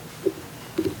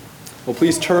Well,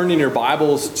 please turn in your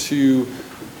Bibles to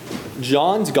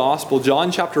John's Gospel,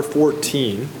 John chapter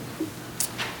 14.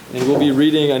 And we'll be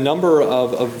reading a number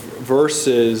of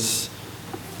verses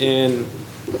in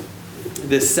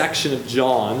this section of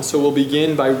John. So we'll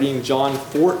begin by reading John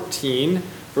 14,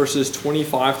 verses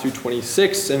 25 through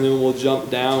 26, and then we'll jump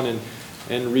down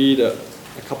and read a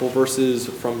couple verses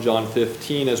from John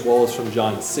 15 as well as from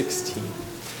John 16.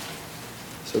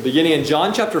 So beginning in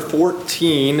John chapter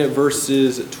 14,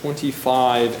 verses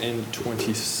 25 and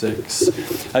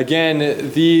 26.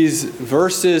 Again, these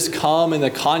verses come in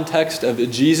the context of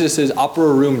Jesus'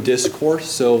 upper room discourse.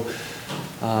 So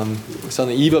it's on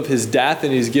the eve of his death,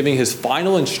 and he's giving his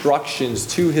final instructions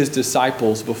to his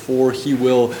disciples before he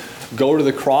will go to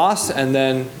the cross, and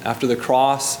then after the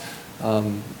cross,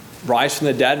 rise from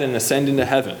the dead and ascend into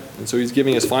heaven. And so he's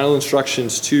giving his final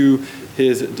instructions to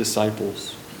his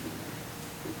disciples.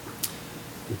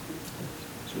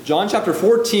 John chapter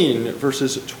 14,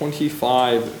 verses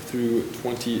 25 through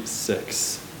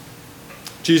 26.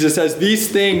 Jesus says, "These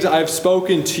things I have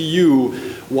spoken to you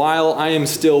while I am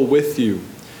still with you.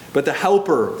 But the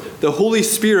Helper, the Holy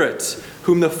Spirit,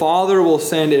 whom the Father will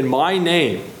send in my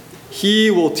name,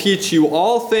 he will teach you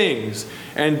all things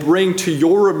and bring to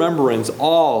your remembrance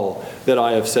all that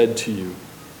I have said to you."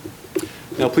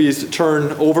 Now please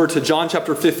turn over to John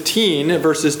chapter 15,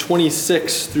 verses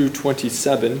 26 through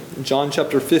 27. John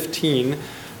chapter 15,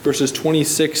 verses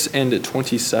 26 and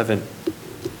 27.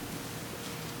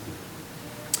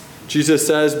 Jesus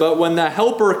says, "But when the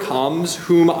Helper comes,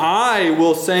 whom I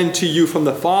will send to you from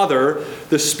the Father,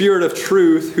 the Spirit of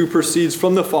truth who proceeds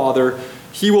from the Father,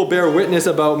 he will bear witness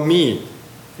about me.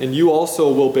 And you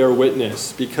also will bear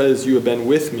witness, because you have been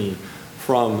with me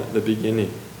from the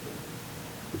beginning."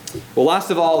 Well,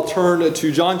 last of all, turn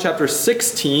to John chapter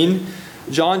 16.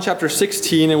 John chapter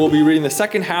 16, and we'll be reading the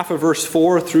second half of verse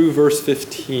 4 through verse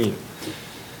 15.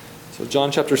 So John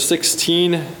chapter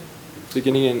 16,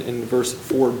 beginning in verse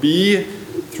 4b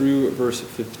through verse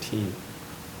 15.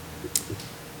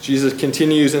 Jesus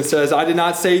continues and says, "I did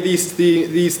not say these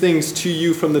things to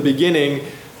you from the beginning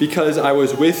because I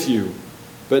was with you.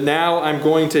 But now I'm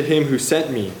going to him who sent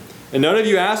me. And none of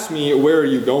you asked me, 'Where are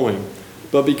you going?'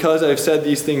 But because I have said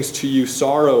these things to you,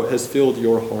 sorrow has filled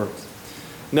your heart.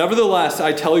 Nevertheless,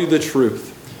 I tell you the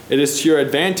truth. It is to your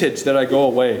advantage that I go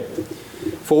away.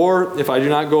 For if I do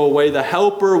not go away, the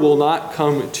Helper will not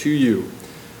come to you.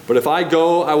 But if I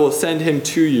go, I will send him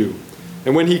to you.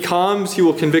 And when he comes, he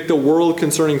will convict the world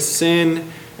concerning sin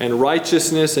and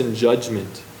righteousness and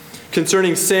judgment.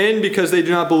 Concerning sin, because they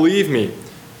do not believe me.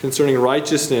 Concerning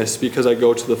righteousness, because I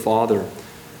go to the Father,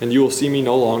 and you will see me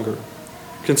no longer.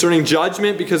 Concerning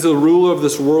judgment, because the ruler of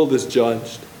this world is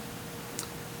judged.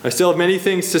 I still have many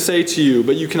things to say to you,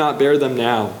 but you cannot bear them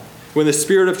now. When the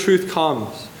Spirit of truth comes,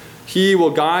 he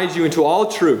will guide you into all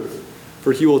truth,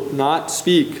 for he will not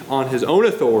speak on his own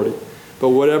authority, but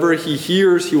whatever he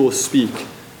hears he will speak,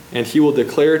 and he will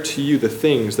declare to you the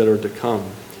things that are to come.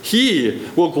 He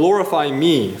will glorify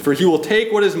me, for he will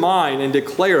take what is mine and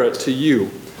declare it to you.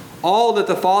 All that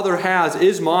the Father has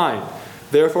is mine.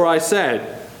 Therefore I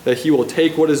said that he will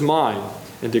take what is mine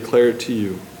and declare it to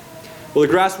you. Well, the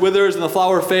grass withers and the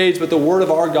flower fades, but the word of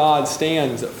our God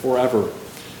stands forever.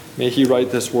 May he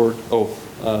write this word.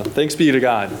 Thanks be to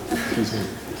God. Excuse me.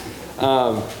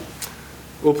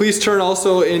 Well, please turn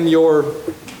also in your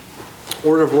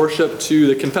order of worship to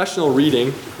the confessional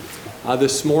reading.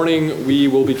 This morning we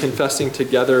will be confessing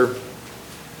together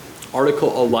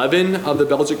Article 11 of the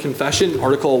Belgic Confession,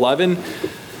 Article 11.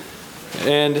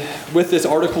 And with this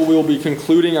article, we will be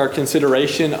concluding our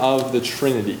consideration of the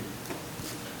Trinity.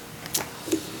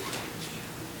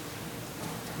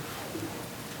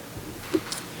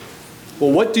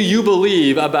 Well, what do you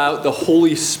believe about the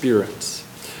Holy Spirit?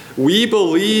 We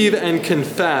believe and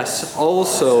confess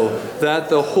also that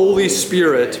the Holy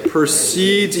Spirit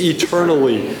proceeds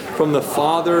eternally from the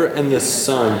Father and the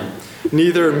Son,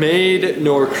 neither made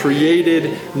nor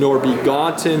created nor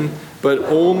begotten, but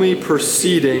only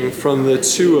proceeding from the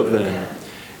two of them.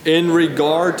 In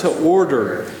regard to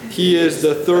order, he is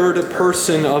the third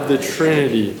person of the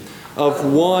Trinity, of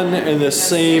one and the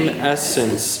same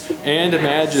essence and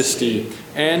majesty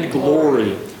and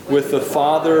glory with the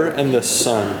Father and the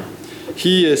Son.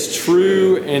 He is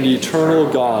true and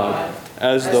eternal God,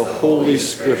 as the Holy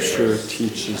Scripture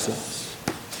teaches us.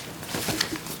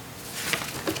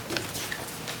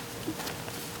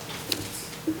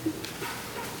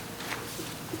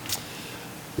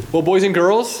 Well, boys and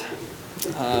girls,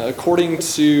 according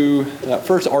to that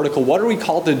first article, what are we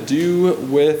called to do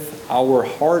with our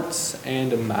hearts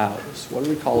and mouths? What are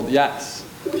we called? Yes.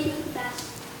 Believe and confess.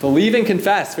 Believe and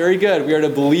confess. Very good. We are to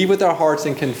believe with our hearts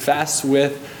and confess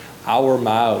with our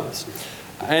mouths.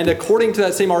 And according to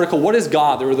that same article, what is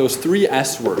God? There were those 3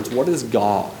 S words. What is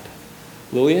God?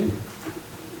 Lillian?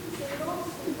 Single,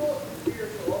 simple, and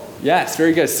spiritual. Yes,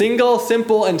 very good. Single,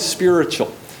 simple, and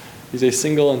spiritual. He's a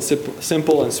single and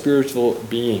simple and spiritual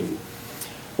being.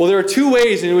 Well, there are 2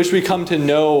 ways in which we come to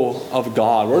know of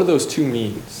God. What are those 2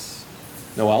 means?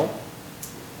 Noel?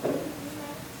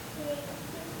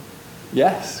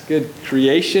 Yes, good.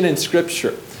 Creation and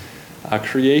Scripture.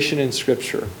 Creation and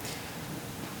Scripture.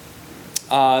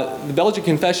 The Belgic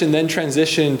Confession then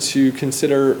transitioned to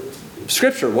consider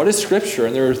Scripture. What is Scripture?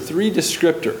 And there are 3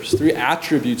 descriptors, 3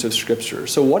 attributes of Scripture.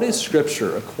 So what is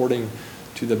Scripture according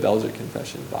to the Belgic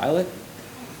Confession? Violet?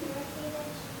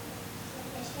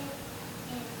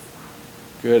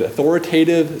 Good.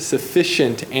 Authoritative,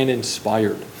 sufficient, and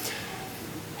inspired.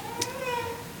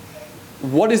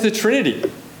 What is the Trinity?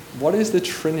 What is the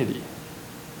Trinity?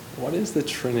 What is the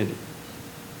Trinity?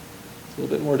 It's a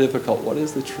little bit more difficult. What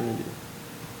is the Trinity?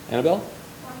 Annabelle?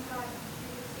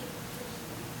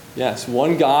 Yes,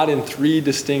 one God in 3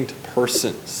 distinct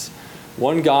persons.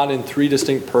 One God in 3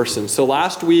 distinct persons. So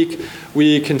last week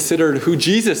we considered who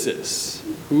Jesus is.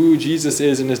 Who Jesus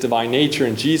is in his divine nature.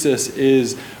 And Jesus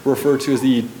is referred to as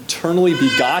the eternally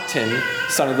begotten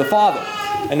Son of the Father.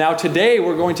 And now today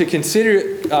we're going to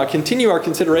continue our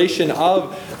consideration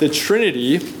of the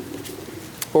Trinity,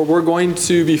 where we're going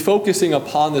to be focusing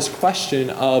upon this question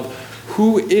of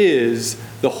who is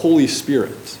the Holy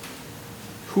Spirit?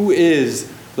 Who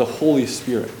is the Holy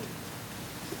Spirit?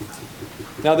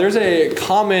 Now there's a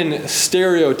common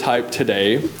stereotype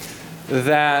today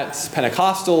that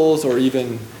Pentecostals or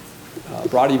even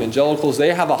broad evangelicals,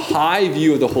 they have a high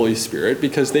view of the Holy Spirit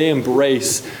because they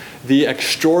embrace the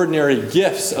extraordinary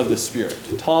gifts of the Spirit.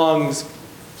 Tongues,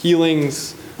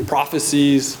 healings,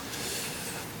 prophecies.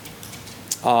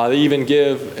 They even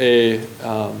give they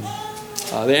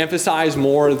emphasize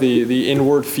more the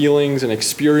inward feelings and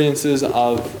experiences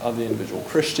of the individual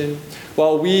Christian.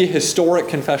 While we historic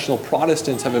confessional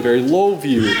Protestants have a very low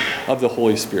view of the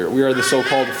Holy Spirit. We are the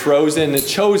so-called frozen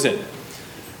chosen.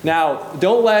 Now,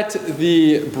 don't let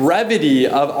the brevity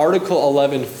of Article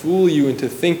 11 fool you into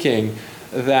thinking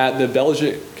that the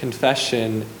Belgic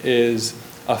Confession is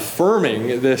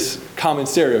affirming this common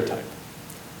stereotype.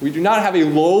 We do not have a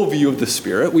low view of the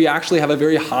Spirit. We actually have a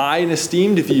very high and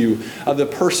esteemed view of the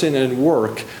person and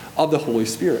work of the Holy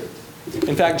Spirit.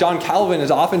 In fact, John Calvin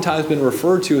has oftentimes been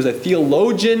referred to as a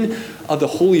theologian of the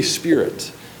Holy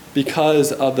Spirit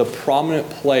because of the prominent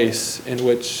place in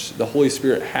which the Holy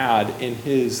Spirit had in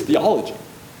his theology.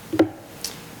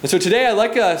 And so today I'd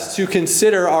like us to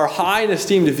consider our high and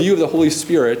esteemed view of the Holy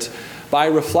Spirit by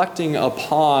reflecting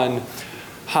upon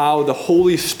how the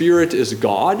Holy Spirit is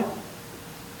God,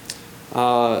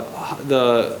 how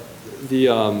the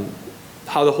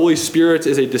Holy Spirit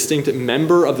is a distinct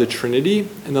member of the Trinity,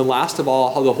 and then last of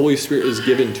all, how the Holy Spirit is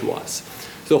given to us.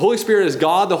 So the Holy Spirit is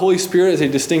God, the Holy Spirit is a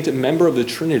distinct member of the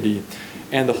Trinity,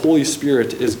 and the Holy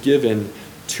Spirit is given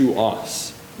to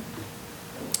us.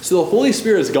 So the Holy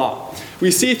Spirit is God.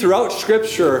 We see throughout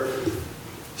Scripture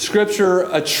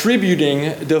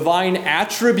attributing divine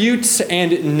attributes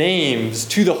and names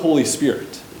to the Holy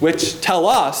Spirit, which tell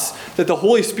us that the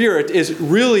Holy Spirit is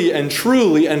really and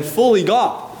truly and fully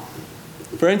God.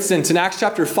 For instance, in Acts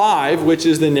chapter 5, which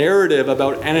is the narrative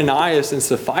about Ananias and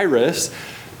Sapphira,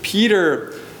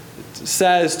 Peter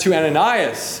says to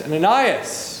Ananias,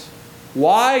 "Ananias,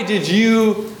 why did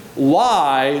you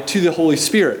lie to the Holy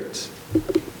Spirit?"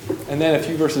 And then a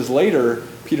few verses later,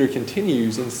 Peter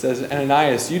continues and says,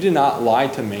 "Ananias, you did not lie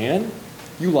to man,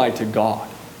 you lied to God."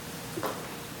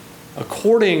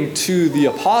 According to the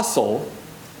apostle,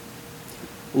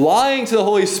 lying to the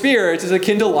Holy Spirit is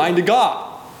akin to lying to God.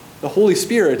 The Holy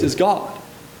Spirit is God.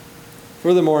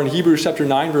 Furthermore, in Hebrews chapter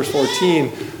 9, verse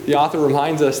 14, the author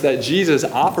reminds us that Jesus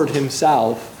offered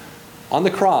himself on the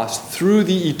cross through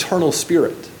the eternal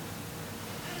Spirit.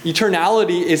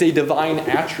 Eternality is a divine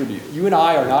attribute. You and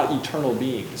I are not eternal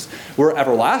beings. We're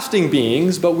everlasting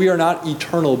beings, but we are not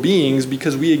eternal beings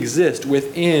because we exist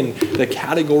within the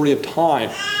category of time.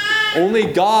 Only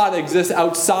God exists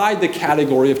outside the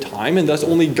category of time, and thus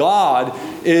only God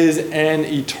is an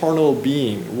eternal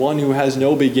being, one who has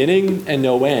no beginning and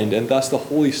no end, and thus the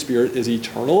Holy Spirit is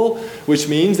eternal, which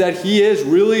means that he is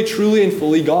really, truly, and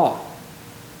fully God.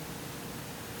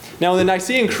 Now, in the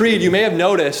Nicene Creed, you may have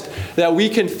noticed that we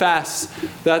confess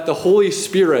that the Holy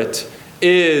Spirit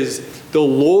is the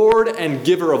Lord and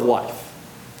giver of life.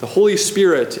 The Holy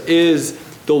Spirit is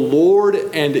the Lord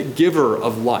and giver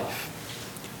of life.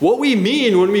 What we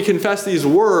mean when we confess these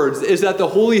words is that the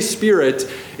Holy Spirit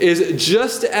is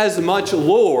just as much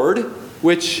Lord,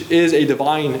 which is a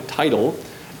divine title,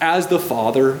 as the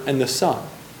Father and the Son.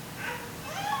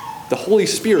 The Holy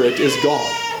Spirit is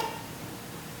God.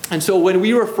 And so when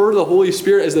we refer to the Holy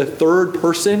Spirit as the third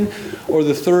person or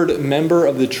the third member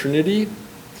of the Trinity,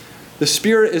 the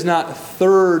Spirit is not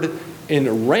third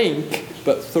in rank,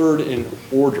 but third in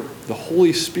order. The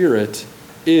Holy Spirit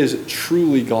is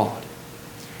truly God.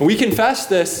 And we confess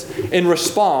this in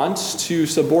response to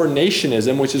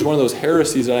subordinationism, which is one of those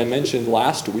heresies that I mentioned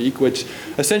last week, which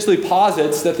essentially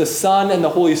posits that the Son and the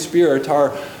Holy Spirit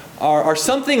are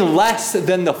something less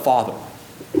than the Father.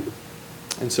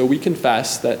 And so we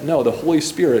confess that no, the Holy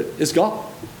Spirit is God,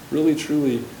 really,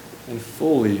 truly, and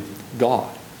fully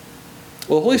God.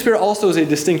 Well, the Holy Spirit also is a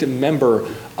distinct member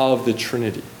of the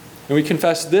Trinity. And we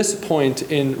confess this point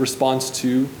in response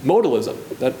to modalism,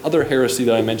 that other heresy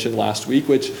that I mentioned last week,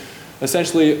 which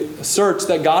essentially asserts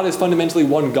that God is fundamentally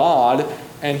one God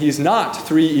and he's not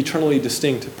three eternally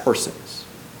distinct persons.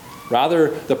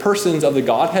 Rather, the persons of the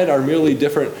Godhead are merely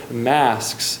different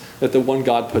masks that the one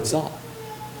God puts on.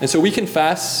 And so we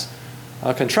confess,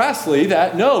 contrastly,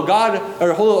 that no, God, or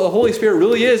the Holy Spirit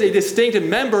really is a distinct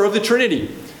member of the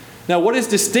Trinity. Now, what is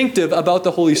distinctive about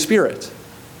the Holy Spirit?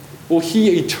 Well,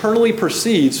 he eternally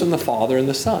proceeds from the Father and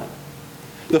the Son.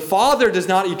 The Father does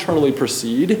not eternally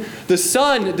proceed. The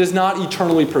Son does not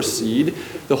eternally proceed.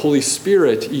 The Holy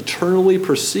Spirit eternally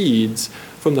proceeds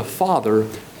from the Father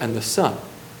and the Son.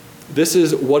 This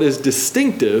is what is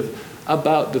distinctive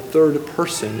about the third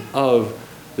person of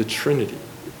the Trinity.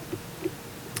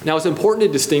 Now, it's important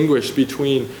to distinguish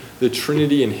between the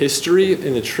Trinity in history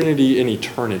and the Trinity in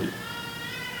eternity.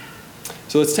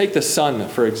 So let's take the Son,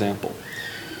 for example.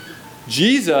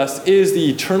 Jesus is the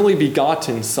eternally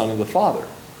begotten Son of the Father.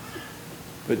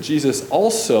 But Jesus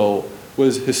also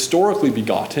was historically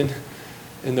begotten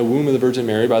in the womb of the Virgin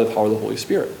Mary by the power of the Holy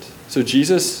Spirit. So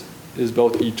Jesus is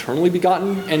both eternally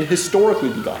begotten and historically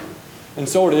begotten. And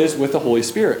so it is with the Holy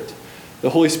Spirit. The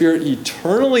Holy Spirit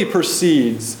eternally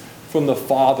proceeds from the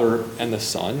Father and the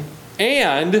Son,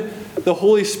 and the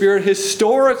Holy Spirit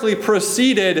historically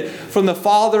proceeded from the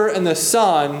Father and the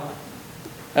Son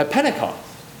at Pentecost.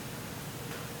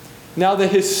 Now, the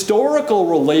historical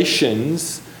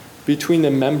relations between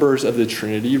the members of the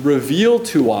Trinity reveal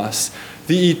to us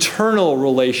the eternal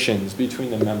relations between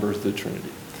the members of the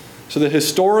Trinity. So the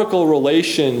historical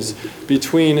relations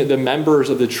between the members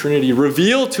of the Trinity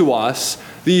reveal to us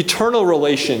the eternal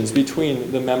relations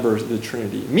between the members of the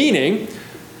Trinity. Meaning,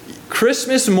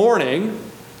 Christmas morning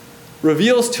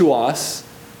reveals to us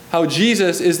how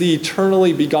Jesus is the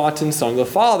eternally begotten Son of the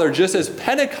Father, just as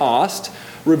Pentecost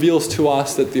reveals to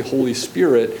us that the Holy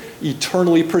Spirit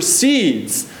eternally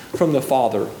proceeds from the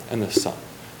Father and the Son.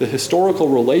 The historical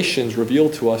relations reveal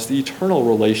to us the eternal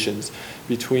relations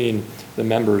between the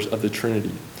members of the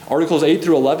Trinity. Articles 8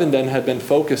 through 11 then have been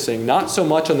focusing not so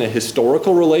much on the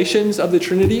historical relations of the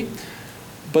Trinity,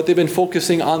 but they've been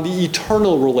focusing on the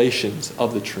eternal relations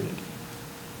of the Trinity.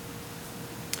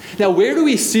 Now, where do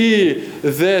we see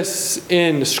this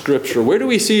in Scripture? Where do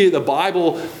we see the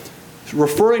Bible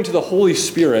referring to the Holy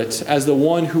Spirit as the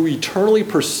one who eternally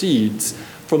proceeds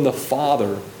from the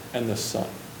Father and the Son?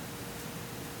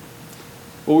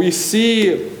 Well, we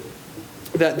see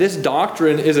that this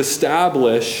doctrine is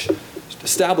established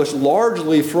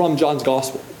largely from John's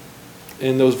Gospel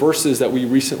in those verses that we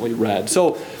recently read.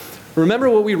 So remember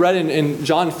what we read in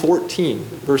John 14,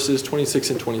 verses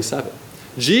 26 and 27.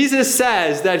 Jesus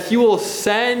says that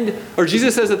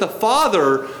Jesus says that the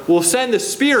Father will send the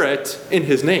Spirit in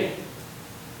his name.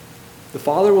 The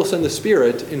Father will send the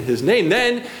Spirit in his name.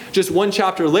 Then, just one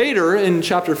chapter later, in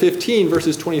chapter 15,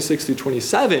 verses 26 through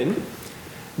 27,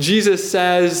 Jesus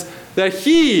says that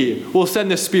he will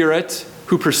send the Spirit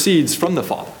who proceeds from the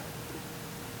Father.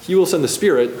 He will send the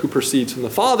Spirit who proceeds from the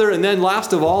Father. And then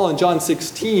last of all, in John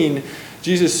 16,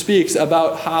 Jesus speaks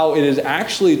about how it is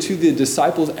actually to the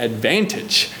disciples'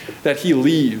 advantage that he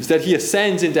leaves, that he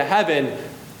ascends into heaven,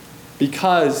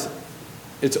 because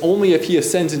it's only if he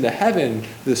ascends into heaven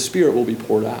the Spirit will be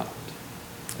poured out.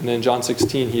 And then in John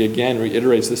 16, he again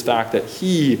reiterates this fact that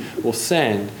he will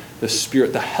send the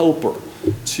Spirit, the Helper,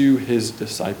 to his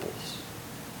disciples.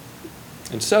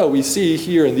 And so we see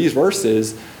here in these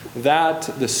verses that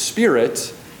the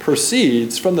Spirit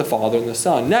proceeds from the Father and the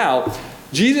Son. Now,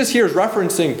 Jesus here is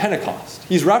referencing Pentecost.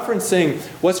 He's referencing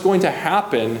what's going to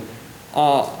happen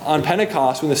on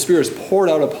Pentecost when the Spirit is poured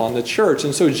out upon the church.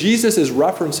 And so Jesus is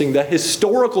referencing the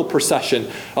historical procession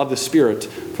of the Spirit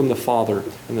from the Father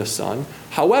and the Son.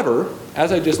 However,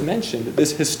 as I just mentioned,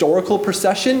 this historical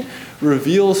procession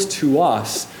reveals to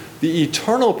us the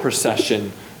eternal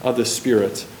procession of the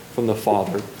Spirit from the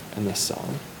Father and the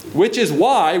Son. which is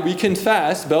why we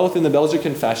confess, both in the Belgic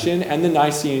Confession and the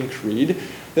Nicene Creed,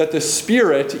 that the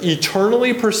Spirit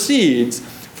eternally proceeds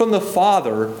from the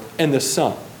Father and the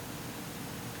Son.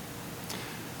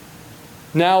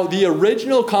 Now, the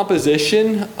original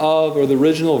composition of, or the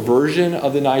original version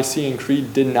of the Nicene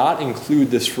Creed did not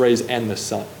include this phrase, "and the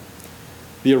Son."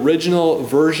 The original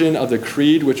version of the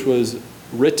Creed, which was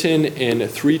written in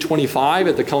 325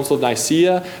 at the Council of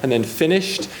Nicaea and then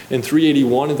finished in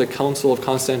 381 at the Council of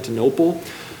Constantinople,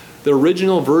 the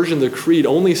original version of the Creed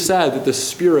only said that the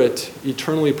Spirit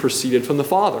eternally proceeded from the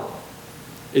Father.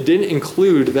 It didn't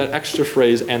include that extra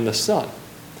phrase, "and the Son."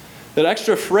 That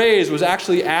extra phrase was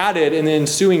actually added in the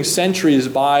ensuing centuries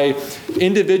by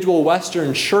individual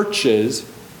Western churches,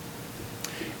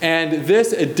 and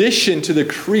this addition to the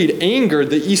Creed angered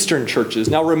the Eastern churches.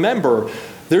 Now remember,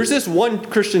 there's this one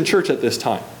Christian church at this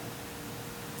time.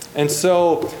 And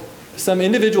so some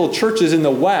individual churches in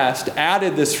the West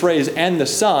added this phrase, "and the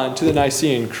Son," to the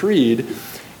Nicene Creed,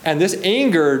 and this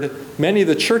angered many of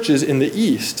the churches in the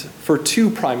East for two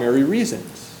primary reasons.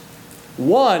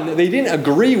 One, they didn't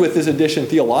agree with this addition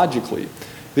theologically.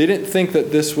 They didn't think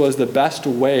that this was the best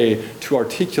way to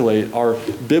articulate our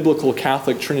biblical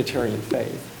Catholic Trinitarian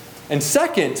faith. And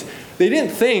second, they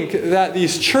didn't think that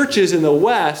these churches in the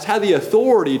West had the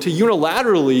authority to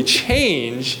unilaterally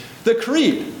change the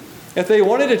creed. If they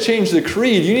wanted to change the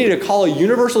creed, you needed to call a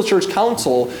universal church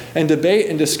council and debate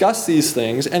and discuss these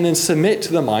things and then submit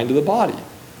to the mind of the body.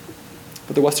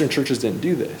 But the Western churches didn't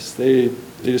do this. They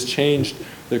just changed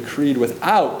the creed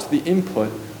without the input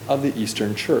of the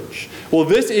Eastern Church. Well,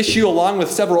 this issue, along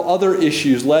with several other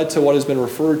issues, led to what has been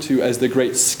referred to as the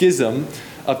Great Schism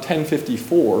of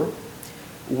 1054,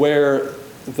 where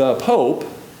the Pope,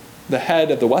 the head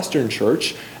of the Western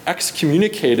Church,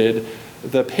 excommunicated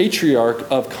the Patriarch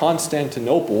of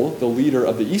Constantinople, the leader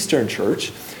of the Eastern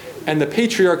Church, and the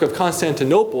Patriarch of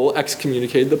Constantinople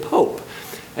excommunicated the Pope.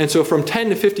 And so from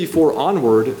 1054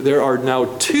 onward, there are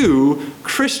now two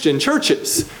Christian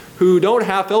churches who don't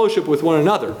have fellowship with one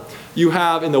another. You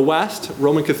have in the West,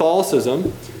 Roman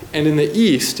Catholicism, and in the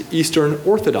East, Eastern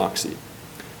Orthodoxy.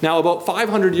 Now, about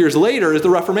 500 years later is the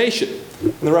Reformation.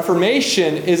 And the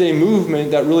Reformation is a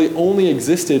movement that really only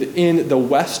existed in the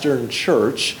Western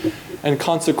Church, and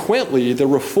consequently, the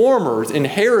Reformers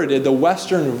inherited the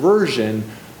Western version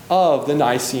of the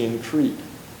Nicene Creed.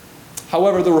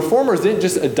 However, the Reformers didn't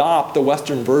just adopt the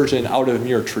Western version out of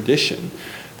mere tradition.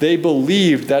 They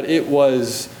believed that it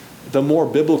was the more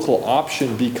biblical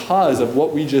option because of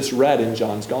what we just read in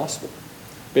John's Gospel.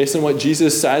 Based on what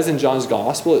Jesus says in John's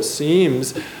Gospel, it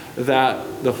seems that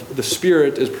the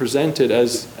Spirit is presented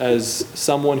as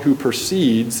someone who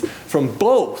proceeds from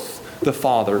both the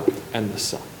Father and the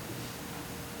Son.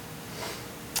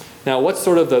 Now, what's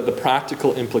sort of the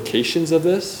practical implications of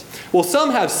this? Well,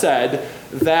 some have said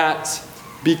that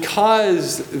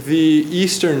because the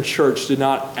Eastern Church did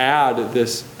not add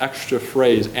this extra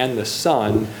phrase, "and the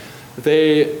Son,"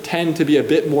 they tend to be a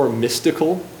bit more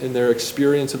mystical in their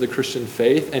experience of the Christian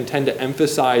faith and tend to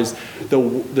emphasize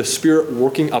the Spirit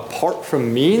working apart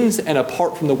from means and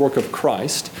apart from the work of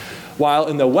Christ. While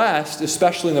in the West,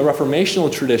 especially in the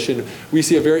Reformational tradition, we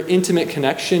see a very intimate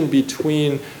connection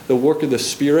between the work of the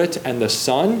Spirit and the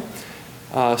Son,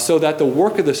 so that the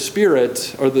work of the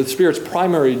Spirit, or the Spirit's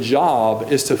primary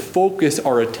job, is to focus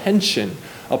our attention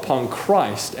upon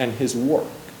Christ and his work.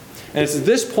 And it's at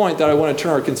this point that I want to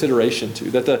turn our consideration to,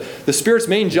 that the Spirit's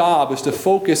main job is to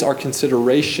focus our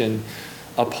consideration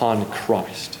upon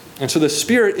Christ. And so the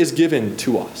Spirit is given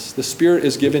to us. The Spirit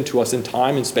is given to us in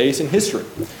time and space and history.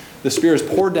 The Spirit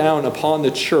is poured down upon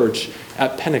the church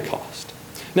at Pentecost.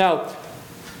 Now,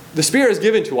 the Spirit is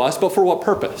given to us, but for what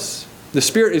purpose? The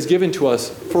Spirit is given to us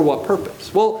for what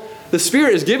purpose? Well, the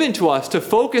Spirit is given to us to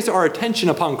focus our attention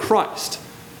upon Christ.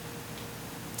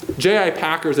 J.I.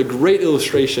 Packer is a great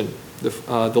illustration.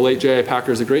 The late J.I.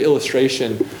 Packer is a great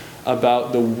illustration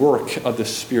about the work of the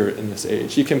Spirit in this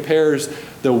age. He compares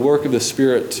the work of the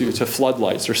Spirit to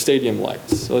floodlights or stadium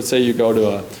lights. So let's say you go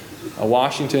to a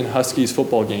Washington Huskies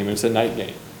football game, and it's a night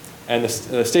game, and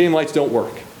the stadium lights don't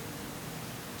work.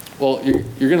 Well,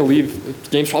 you're going to leave, the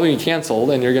game's probably going to be canceled,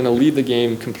 and you're going to leave the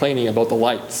game complaining about the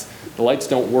lights. The lights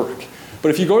don't work. But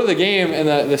if you go to the game and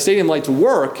the stadium lights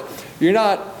work, you're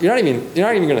not even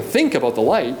going to think about the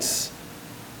lights.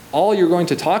 All you're going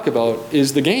to talk about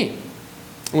is the game.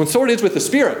 And so it is with the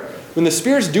Spirit. When the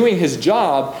Spirit's doing his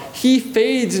job, he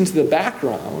fades into the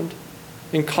background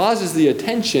and causes the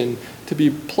attention to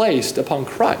be placed upon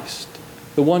Christ,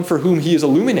 the one for whom he is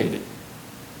illuminating.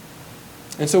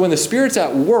 And so when the Spirit's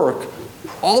at work,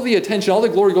 all the attention, all the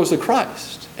glory goes to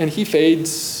Christ, and he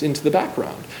fades into the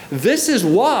background. This is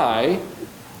why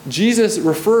Jesus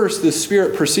refers to the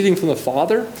Spirit proceeding from the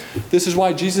Father. This is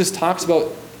why Jesus talks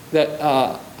about that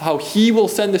how he will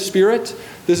send the Spirit.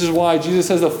 This is why Jesus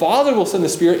says the Father will send the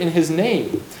Spirit in his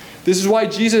name. This is why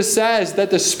Jesus says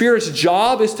that the Spirit's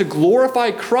job is to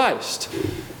glorify Christ.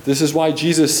 This is why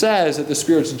Jesus says that the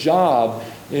Spirit's job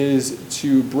is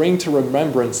to bring to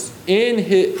remembrance in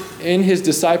his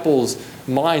disciples'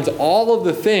 minds all of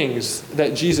the things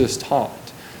that Jesus taught.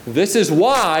 This is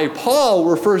why Paul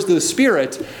refers to the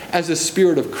Spirit as the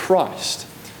Spirit of Christ.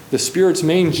 The Spirit's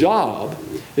main job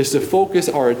is to focus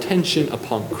our attention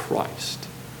upon Christ.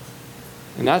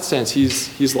 In that sense,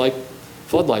 he's like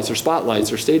floodlights or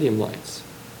spotlights or stadium lights.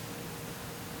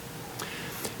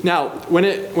 Now, when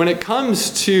it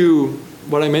comes to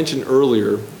what I mentioned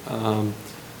earlier,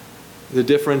 the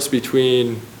difference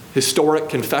between historic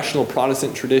confessional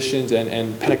Protestant traditions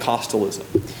and Pentecostalism,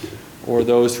 or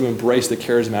those who embrace the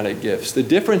charismatic gifts, the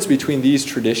difference between these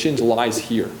traditions lies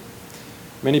here.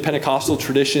 Many Pentecostal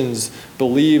traditions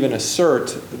believe and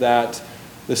assert that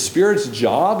the Spirit's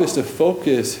job is to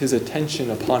focus his attention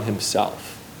upon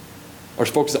himself, or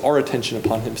to focus our attention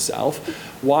upon himself,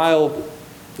 while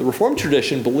the Reformed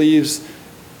tradition believes,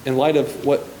 in light of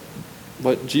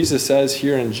what Jesus says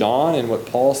here in John and what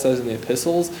Paul says in the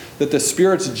epistles, that the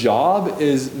Spirit's job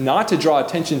is not to draw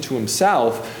attention to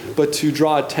himself, but to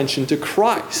draw attention to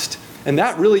Christ. And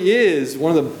that really is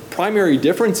one of the primary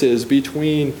differences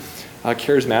between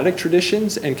charismatic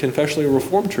traditions and confessionally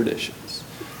Reformed traditions.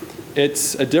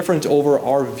 It's a difference over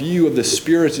our view of the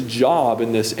Spirit's job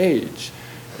in this age.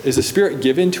 Is the Spirit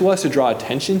given to us to draw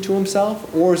attention to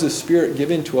himself, or is the Spirit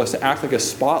given to us to act like a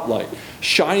spotlight,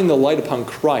 shining the light upon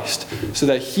Christ so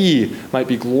that he might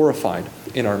be glorified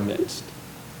in our midst?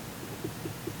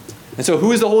 And so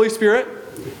who is the Holy Spirit?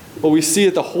 Well, we see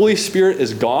that the Holy Spirit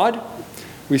is God.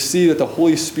 We see that the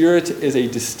Holy Spirit is a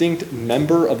distinct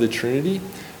member of the Trinity.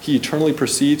 He eternally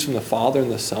proceeds from the Father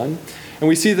and the Son. And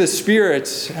we see the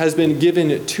Spirit has been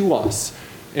given to us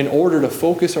in order to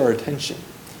focus our attention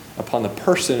upon the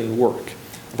person and work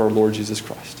of our Lord Jesus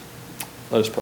Christ. Let us pray.